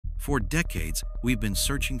For decades, we've been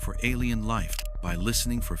searching for alien life by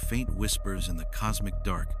listening for faint whispers in the cosmic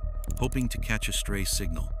dark, hoping to catch a stray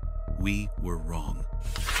signal. We were wrong.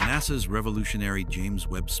 NASA's revolutionary James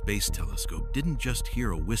Webb Space Telescope didn't just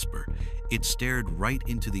hear a whisper, it stared right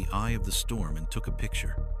into the eye of the storm and took a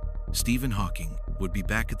picture. Stephen Hawking would be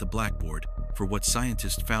back at the blackboard for what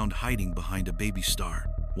scientists found hiding behind a baby star,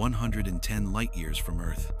 110 light-years from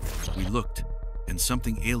Earth. We looked, and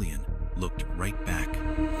something alien looked right back.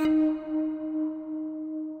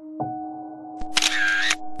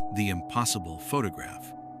 The impossible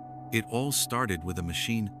photograph. It all started with a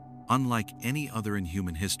machine unlike any other in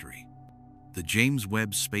human history. The James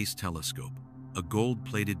Webb Space Telescope, a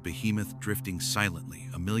gold-plated behemoth drifting silently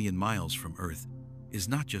a million miles from Earth, is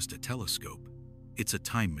not just a telescope, it's a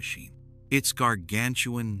time machine. Its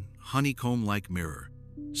gargantuan, honeycomb-like mirror,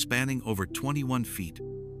 spanning over 21 feet,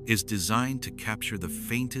 is designed to capture the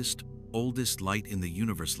faintest, oldest light in the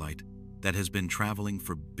universe, light that has been traveling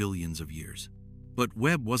for billions of years. But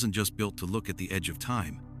Webb wasn't just built to look at the edge of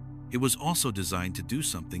time. It was also designed to do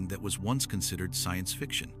something that was once considered science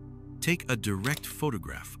fiction. Take a direct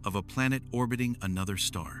photograph of a planet orbiting another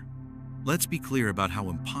star. Let's be clear about how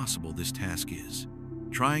impossible this task is.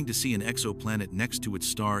 Trying to see an exoplanet next to its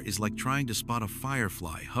star is like trying to spot a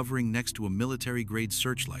firefly hovering next to a military-grade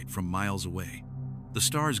searchlight from miles away. The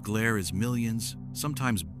star's glare is millions,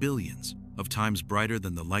 sometimes billions, of times brighter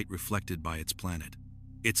than the light reflected by its planet.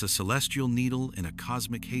 It's a celestial needle in a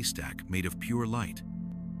cosmic haystack made of pure light.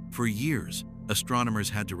 For years,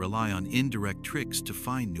 astronomers had to rely on indirect tricks to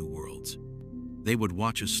find new worlds. They would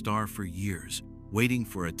watch a star for years, waiting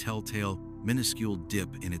for a telltale, minuscule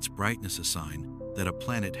dip in its brightness, a sign that a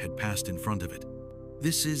planet had passed in front of it.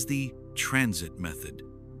 This is the transit method,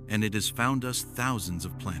 and it has found us thousands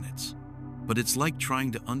of planets. But it's like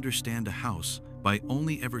trying to understand a house by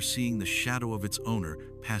only ever seeing the shadow of its owner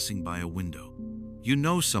passing by a window. You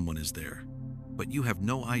know someone is there, but you have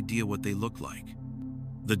no idea what they look like.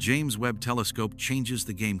 The James Webb Telescope changes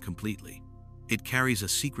the game completely. It carries a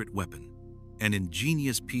secret weapon, an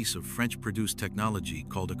ingenious piece of French-produced technology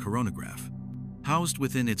called a coronagraph. Housed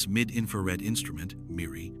within its mid-infrared instrument,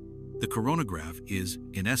 MIRI, the coronagraph is,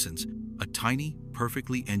 in essence, a tiny,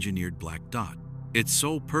 perfectly engineered black dot. Its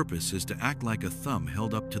sole purpose is to act like a thumb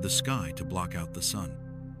held up to the sky to block out the sun.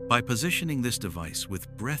 By positioning this device with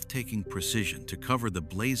breathtaking precision to cover the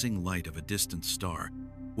blazing light of a distant star,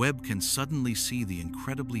 Webb can suddenly see the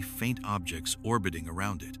incredibly faint objects orbiting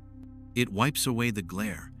around it. It wipes away the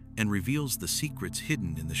glare and reveals the secrets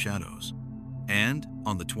hidden in the shadows. And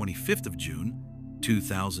on the 25th of June,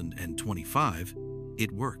 2025,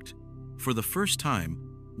 it worked. For the first time,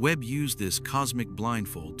 Webb used this cosmic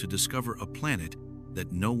blindfold to discover a planet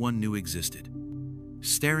that no one knew existed.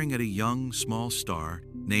 Staring at a young, small star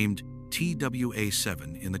named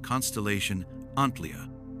TWA7 in the constellation Antlia,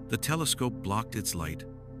 the telescope blocked its light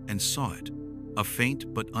and saw it, a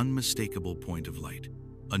faint but unmistakable point of light,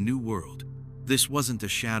 a new world. This wasn't a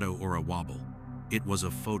shadow or a wobble. It was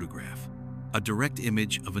a photograph, a direct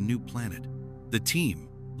image of a new planet. The team,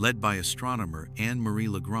 led by astronomer Anne-Marie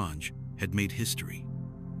Lagrange, had made history.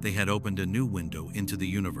 They had opened a new window into the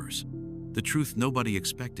universe. The truth nobody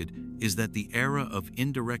expected is that the era of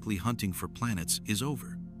indirectly hunting for planets is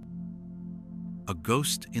over. A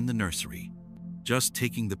ghost in the nursery. Just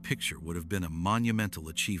taking the picture would have been a monumental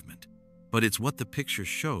achievement. But it's what the picture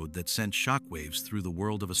showed that sent shockwaves through the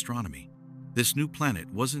world of astronomy. This new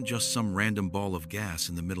planet wasn't just some random ball of gas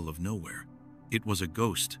in the middle of nowhere. It was a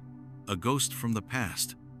ghost from the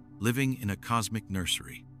past, living in a cosmic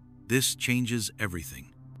nursery. This changes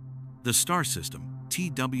everything. The star system,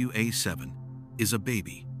 TWA7, is a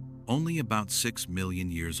baby, only about 6 million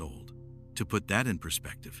years old. To put that in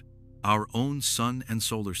perspective, our own sun and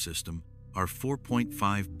solar system are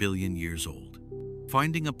 4.5 billion years old.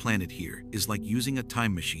 Finding a planet here is like using a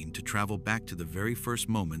time machine to travel back to the very first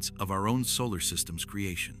moments of our own solar system's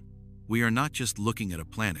creation. We are not just looking at a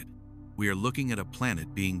planet, we are looking at a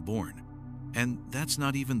planet being born. And that's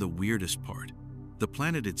not even the weirdest part. The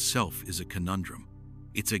planet itself is a conundrum.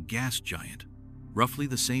 It's a gas giant, roughly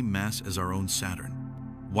the same mass as our own Saturn.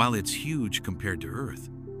 While it's huge compared to Earth,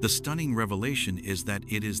 the stunning revelation is that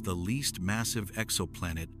it is the least massive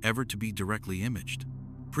exoplanet ever to be directly imaged.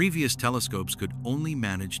 Previous telescopes could only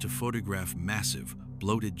manage to photograph massive,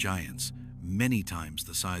 bloated giants, many times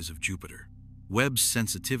the size of Jupiter. Webb's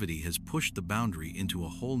sensitivity has pushed the boundary into a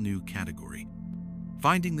whole new category.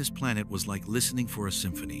 Finding this planet was like listening for a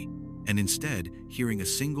symphony, and instead hearing a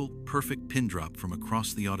single, perfect pin drop from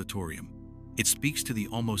across the auditorium. It speaks to the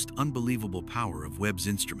almost unbelievable power of Webb's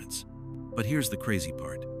instruments. But here's the crazy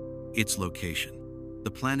part: its location.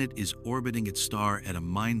 The planet is orbiting its star at a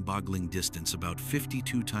mind-boggling distance about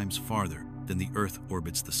 52 times farther than the Earth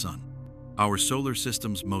orbits the Sun. Our solar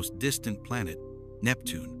system's most distant planet,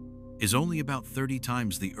 Neptune, is only about 30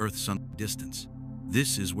 times the Earth-Sun distance.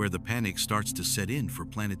 This is where the panic starts to set in for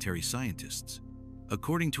planetary scientists.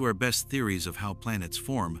 According to our best theories of how planets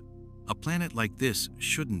form, a planet like this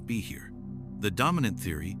shouldn't be here. The dominant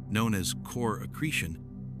theory, known as core accretion,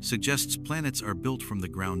 suggests planets are built from the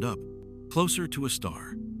ground up, closer to a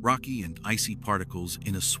star, rocky and icy particles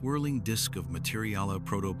in a swirling disk of material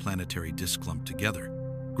protoplanetary disk clumped together,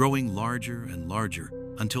 growing larger and larger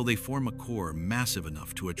until they form a core massive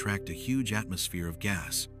enough to attract a huge atmosphere of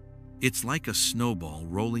gas. It's like a snowball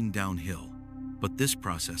rolling downhill, but this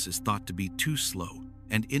process is thought to be too slow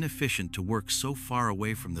and inefficient to work so far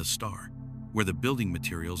away from the star, where the building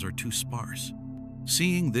materials are too sparse.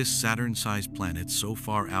 Seeing this Saturn-sized planet so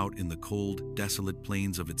far out in the cold, desolate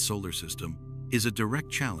plains of its solar system is a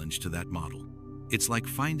direct challenge to that model. It's like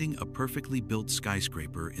finding a perfectly built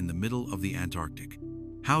skyscraper in the middle of the Antarctic.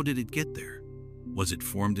 How did it get there? Was it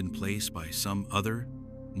formed in place by some other,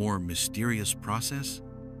 more mysterious process?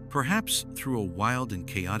 Perhaps through a wild and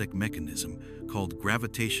chaotic mechanism called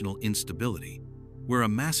gravitational instability, where a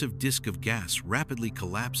massive disk of gas rapidly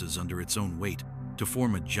collapses under its own weight to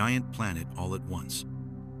form a giant planet all at once?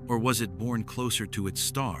 Or was it born closer to its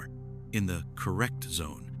star, in the correct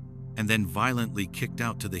zone, and then violently kicked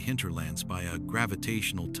out to the hinterlands by a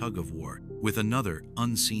gravitational tug-of-war with another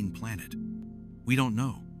unseen planet? We don't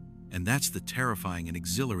know, and that's the terrifying and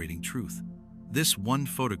exhilarating truth. This one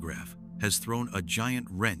photograph has thrown a giant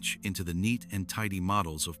wrench into the neat and tidy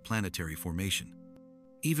models of planetary formation.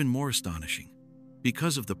 Even more astonishing,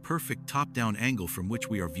 because of the perfect top-down angle from which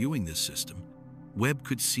we are viewing this system, Webb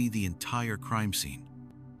could see the entire crime scene.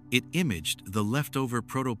 It imaged the leftover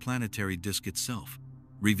protoplanetary disk itself,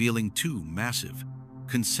 revealing two massive,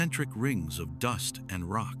 concentric rings of dust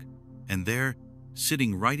and rock. And there,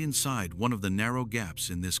 sitting right inside one of the narrow gaps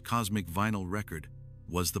in this cosmic vinyl record,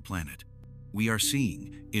 was the planet. We are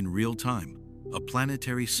seeing, in real time, a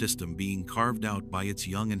planetary system being carved out by its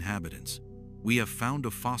young inhabitants. We have found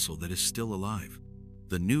a fossil that is still alive.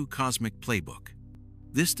 The new cosmic playbook.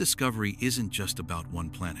 This discovery isn't just about one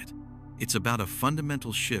planet. It's about a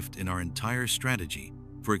fundamental shift in our entire strategy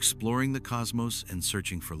for exploring the cosmos and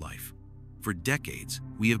searching for life. For decades,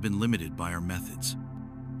 we have been limited by our methods.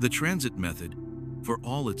 The transit method, for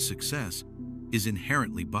all its success, is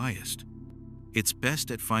inherently biased. It's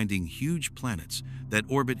best at finding huge planets that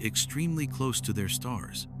orbit extremely close to their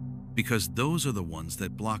stars, because those are the ones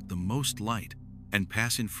that block the most light and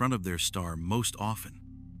pass in front of their star most often.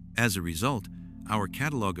 As a result, our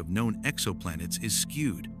catalog of known exoplanets is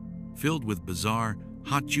skewed, filled with bizarre,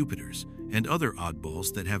 hot Jupiters and other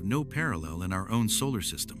oddballs that have no parallel in our own solar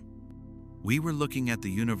system. We were looking at the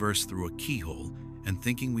universe through a keyhole and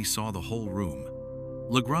thinking we saw the whole room.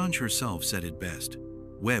 Lagrange herself said it best: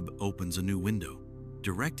 Webb opens a new window.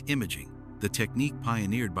 Direct imaging, the technique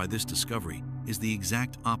pioneered by this discovery, is the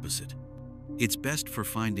exact opposite. It's best for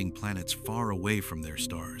finding planets far away from their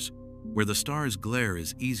stars, where the star's glare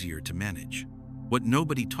is easier to manage. What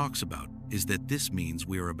nobody talks about is that this means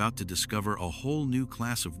we are about to discover a whole new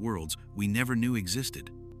class of worlds we never knew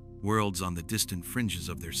existed. Worlds on the distant fringes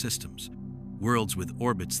of their systems. Worlds with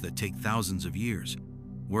orbits that take thousands of years.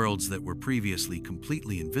 Worlds that were previously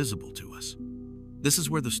completely invisible to us. This is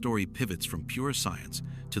where the story pivots from pure science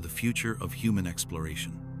to the future of human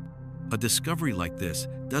exploration. A discovery like this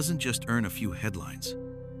doesn't just earn a few headlines.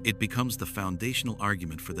 It becomes the foundational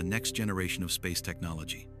argument for the next generation of space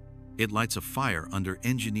technology. It lights a fire under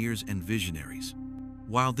engineers and visionaries.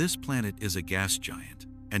 While this planet is a gas giant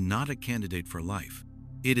and not a candidate for life,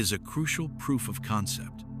 it is a crucial proof of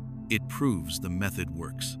concept. It proves the method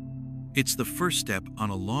works. It's the first step on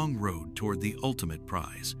a long road toward the ultimate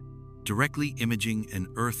prize, directly imaging an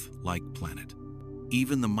Earth-like planet.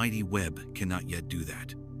 Even the mighty Webb cannot yet do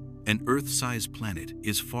that. An Earth-sized planet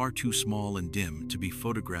is far too small and dim to be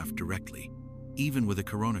photographed directly, even with a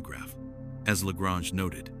coronagraph. As Lagrange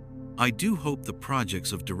noted, I do hope the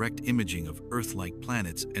projects of direct imaging of Earth-like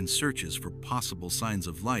planets and searches for possible signs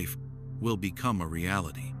of life will become a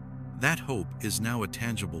reality. That hope is now a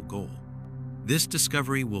tangible goal. This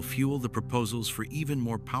discovery will fuel the proposals for even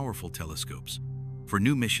more powerful telescopes, for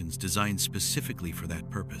new missions designed specifically for that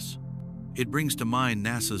purpose. It brings to mind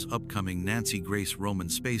NASA's upcoming Nancy Grace Roman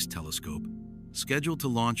Space Telescope, scheduled to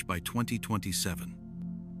launch by 2027.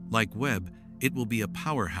 Like Webb, it will be a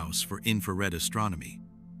powerhouse for infrared astronomy,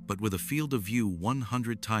 but with a field of view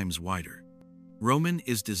 100 times wider. Roman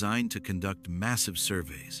is designed to conduct massive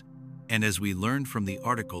surveys, and as we learned from the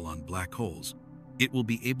article on black holes, It will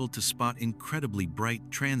be able to spot incredibly bright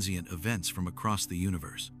transient events from across the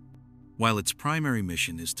universe. While its primary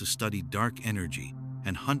mission is to study dark energy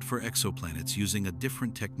and hunt for exoplanets using a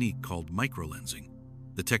different technique called microlensing,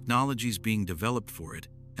 the technologies being developed for it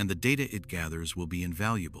and the data it gathers will be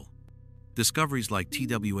invaluable. Discoveries like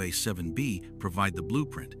TWA-7b provide the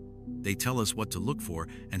blueprint. They tell us what to look for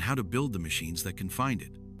and how to build the machines that can find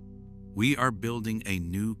it. We are building a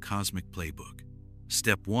new cosmic playbook.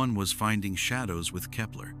 Step 1 was finding shadows with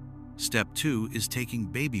Kepler. Step 2 is taking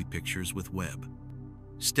baby pictures with Webb.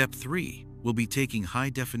 Step 3 will be taking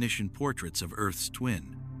high-definition portraits of Earth's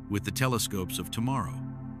twin with the telescopes of tomorrow.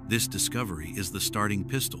 This discovery is the starting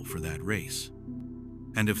pistol for that race.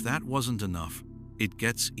 And if that wasn't enough, it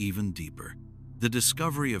gets even deeper. The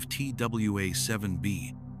discovery of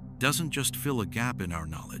TWA-7b doesn't just fill a gap in our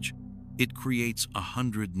knowledge, it creates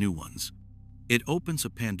 100 new ones. It opens a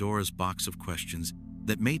Pandora's box of questions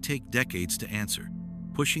that may take decades to answer,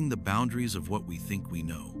 pushing the boundaries of what we think we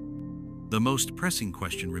know. The most pressing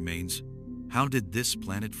question remains, how did this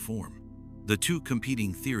planet form? The two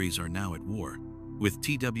competing theories are now at war, with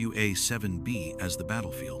TWA-7b as the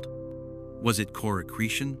battlefield. Was it core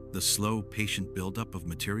accretion, the slow, patient buildup of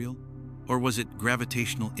material? Or was it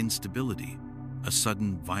gravitational instability, a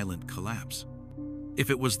sudden, violent collapse? If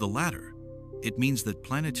it was the latter, it means that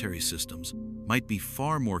planetary systems might be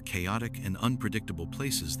far more chaotic and unpredictable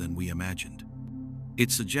places than we imagined.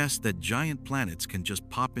 It suggests that giant planets can just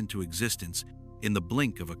pop into existence in the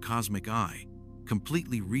blink of a cosmic eye,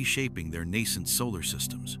 completely reshaping their nascent solar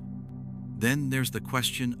systems. Then there's the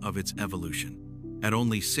question of its evolution. At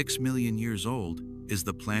only 6 million years old, is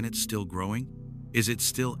the planet still growing? Is it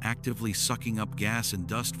still actively sucking up gas and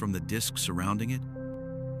dust from the disk surrounding it?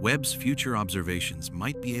 Webb's future observations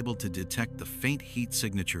might be able to detect the faint heat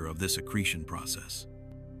signature of this accretion process.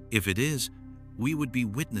 If it is, we would be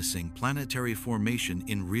witnessing planetary formation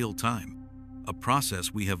in real time, a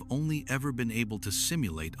process we have only ever been able to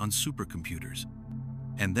simulate on supercomputers.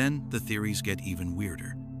 And then the theories get even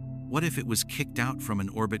weirder. What if it was kicked out from an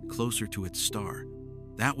orbit closer to its star?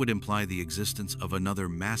 That would imply the existence of another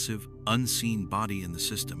massive, unseen body in the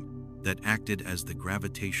system that acted as the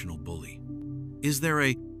gravitational bully. Is there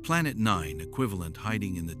a Planet 9 equivalent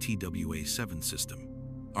hiding in the TWA-7 system?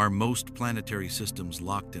 Are most planetary systems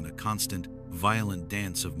locked in a constant, violent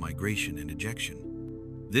dance of migration and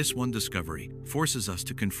ejection? This one discovery forces us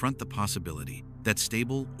to confront the possibility that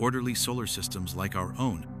stable, orderly solar systems like our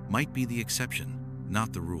own might be the exception,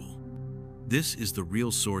 not the rule. This is the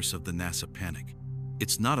real source of the NASA panic.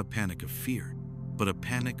 It's not a panic of fear, but a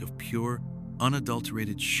panic of pure,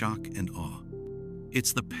 unadulterated shock and awe.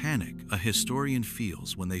 It's the panic a historian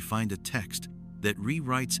feels when they find a text that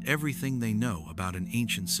rewrites everything they know about an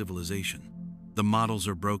ancient civilization. The models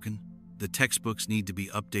are broken, the textbooks need to be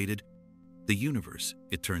updated. The universe,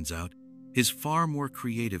 it turns out, is far more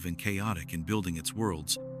creative and chaotic in building its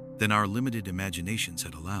worlds than our limited imaginations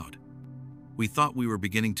had allowed. We thought we were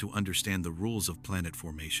beginning to understand the rules of planet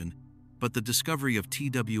formation, but the discovery of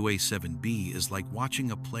TWA-7b is like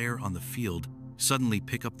watching a player on the field suddenly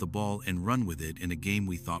pick up the ball and run with it in a game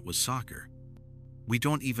we thought was soccer. We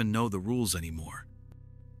don't even know the rules anymore.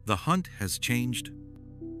 The hunt has changed.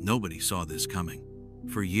 Nobody saw this coming.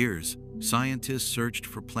 For years, scientists searched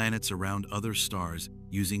for planets around other stars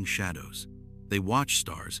using shadows. They watched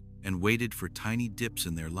stars and waited for tiny dips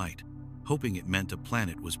in their light, hoping it meant a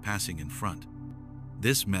planet was passing in front.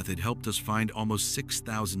 This method helped us find almost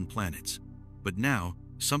 6,000 planets. But now,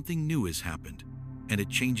 something new has happened, and it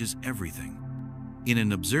changes everything. In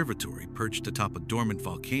an observatory perched atop a dormant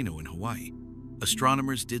volcano in Hawaii,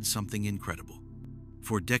 astronomers did something incredible.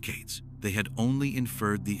 For decades, they had only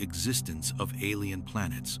inferred the existence of alien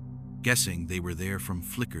planets, guessing they were there from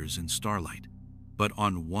flickers in starlight. But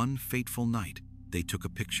on one fateful night, they took a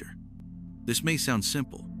picture. This may sound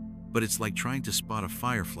simple, but it's like trying to spot a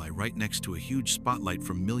firefly right next to a huge spotlight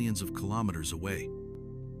from millions of kilometers away.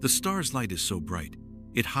 The star's light is so bright,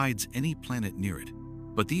 it hides any planet near it.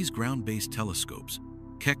 But these ground-based telescopes,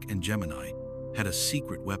 Keck and Gemini, had a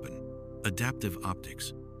secret weapon: adaptive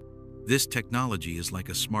optics. This technology is like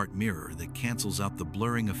a smart mirror that cancels out the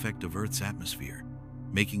blurring effect of Earth's atmosphere,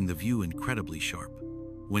 making the view incredibly sharp.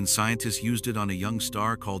 When scientists used it on a young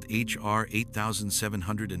star called HR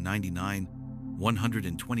 8799,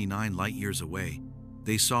 129 light-years away,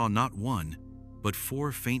 they saw not one, but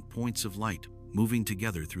 4 faint points of light moving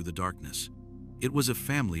together through the darkness. It was a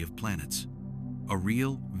family of planets. A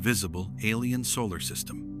real, visible, alien solar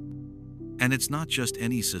system. And it's not just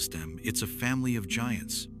any system, it's a family of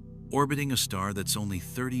giants, orbiting a star that's only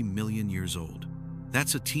 30 million years old.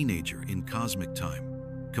 That's a teenager in cosmic time,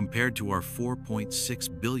 compared to our 4.6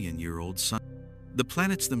 billion-year-old sun. The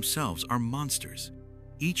planets themselves are monsters.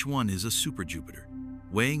 Each one is a superjupiter,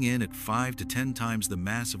 weighing in at 5 to 10 times the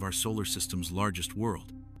mass of our solar system's largest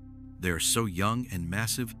world. They are so young and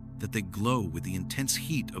massive that they glow with the intense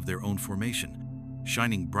heat of their own formation,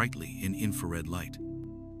 shining brightly in infrared light.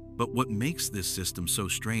 But what makes this system so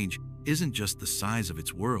strange isn't just the size of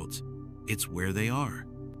its worlds, it's where they are.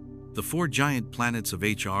 The 4 giant planets of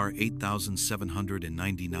HR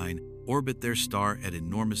 8799 orbit their star at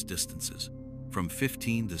enormous distances, from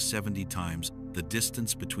 15 to 70 times the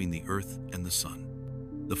distance between the Earth and the Sun.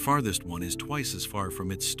 The farthest one is twice as far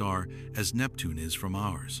from its star as Neptune is from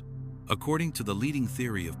ours. According to the leading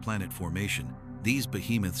theory of planet formation, these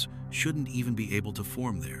behemoths shouldn't even be able to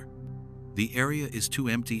form there. The area is too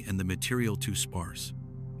empty and the material too sparse.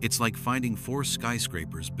 It's like finding 4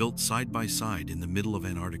 skyscrapers built side by side in the middle of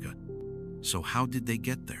Antarctica. So how did they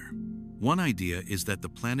get there? One idea is that the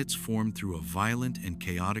planets formed through a violent and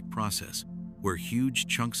chaotic process where huge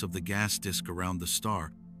chunks of the gas disk around the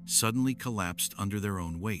star suddenly collapsed under their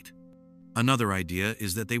own weight. Another idea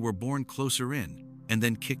is that they were born closer in and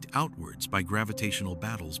then kicked outwards by gravitational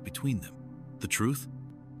battles between them. The truth?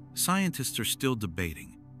 Scientists are still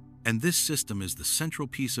debating, and this system is the central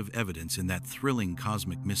piece of evidence in that thrilling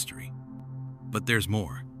cosmic mystery. But there's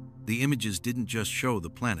more. The images didn't just show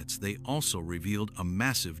the planets, they also revealed a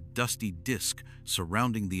massive, dusty disk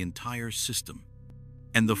surrounding the entire system.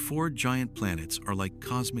 And the 4 giant planets are like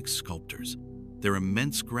cosmic sculptors, their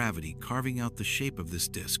immense gravity carving out the shape of this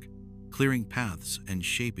disk, clearing paths and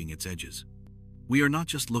shaping its edges. We are not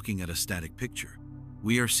just looking at a static picture.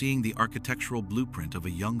 We are seeing the architectural blueprint of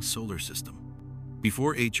a young solar system.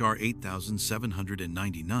 Before HR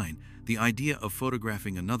 8799, the idea of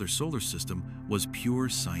photographing another solar system was pure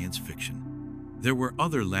science fiction. There were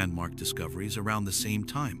other landmark discoveries around the same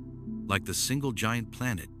time, like the single giant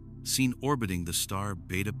planet seen orbiting the star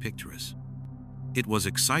Beta Pictoris. It was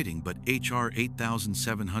exciting, but HR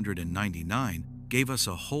 8799 gave us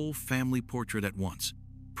a whole family portrait at once,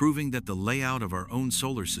 proving that the layout of our own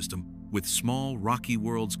solar system, with small rocky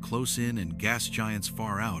worlds close in and gas giants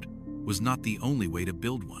far out, was not the only way to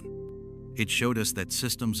build one. It showed us that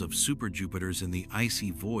systems of superjupiters in the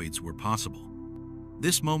icy voids were possible.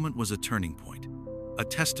 This moment was a turning point, a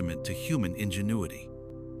testament to human ingenuity.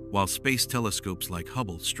 While space telescopes like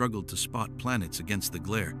Hubble struggled to spot planets against the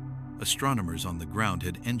glare, astronomers on the ground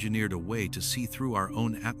had engineered a way to see through our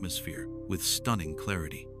own atmosphere with stunning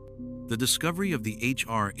clarity. The discovery of the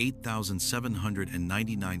HR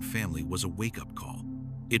 8799 family was a wake-up call.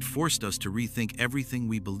 It forced us to rethink everything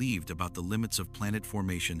we believed about the limits of planet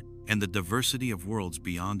formation and the diversity of worlds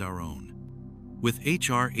beyond our own. With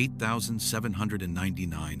HR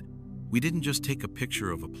 8799, we didn't just take a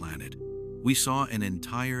picture of a planet. We saw an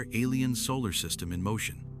entire alien solar system in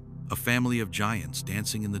motion, a family of giants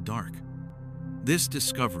dancing in the dark. This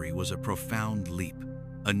discovery was a profound leap,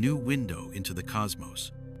 a new window into the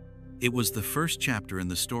cosmos. It was the first chapter in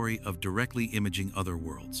the story of directly imaging other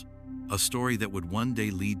worlds, a story that would one day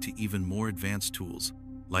lead to even more advanced tools,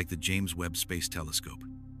 like the James Webb Space Telescope.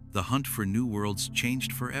 The hunt for new worlds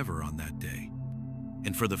changed forever on that day.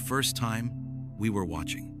 And for the first time, we were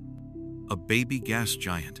watching. A baby gas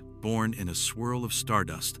giant, born in a swirl of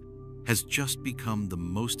stardust, has just become the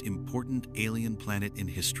most important alien planet in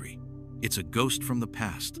history. It's a ghost from the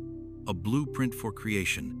past, a blueprint for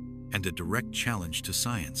creation, and a direct challenge to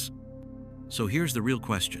science. So here's the real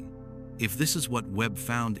question. If this is what Webb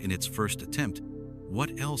found in its first attempt,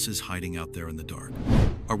 what else is hiding out there in the dark?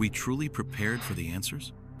 Are we truly prepared for the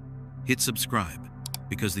answers? Hit subscribe,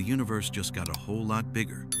 because the universe just got a whole lot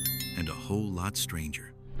bigger and a whole lot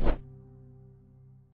stranger.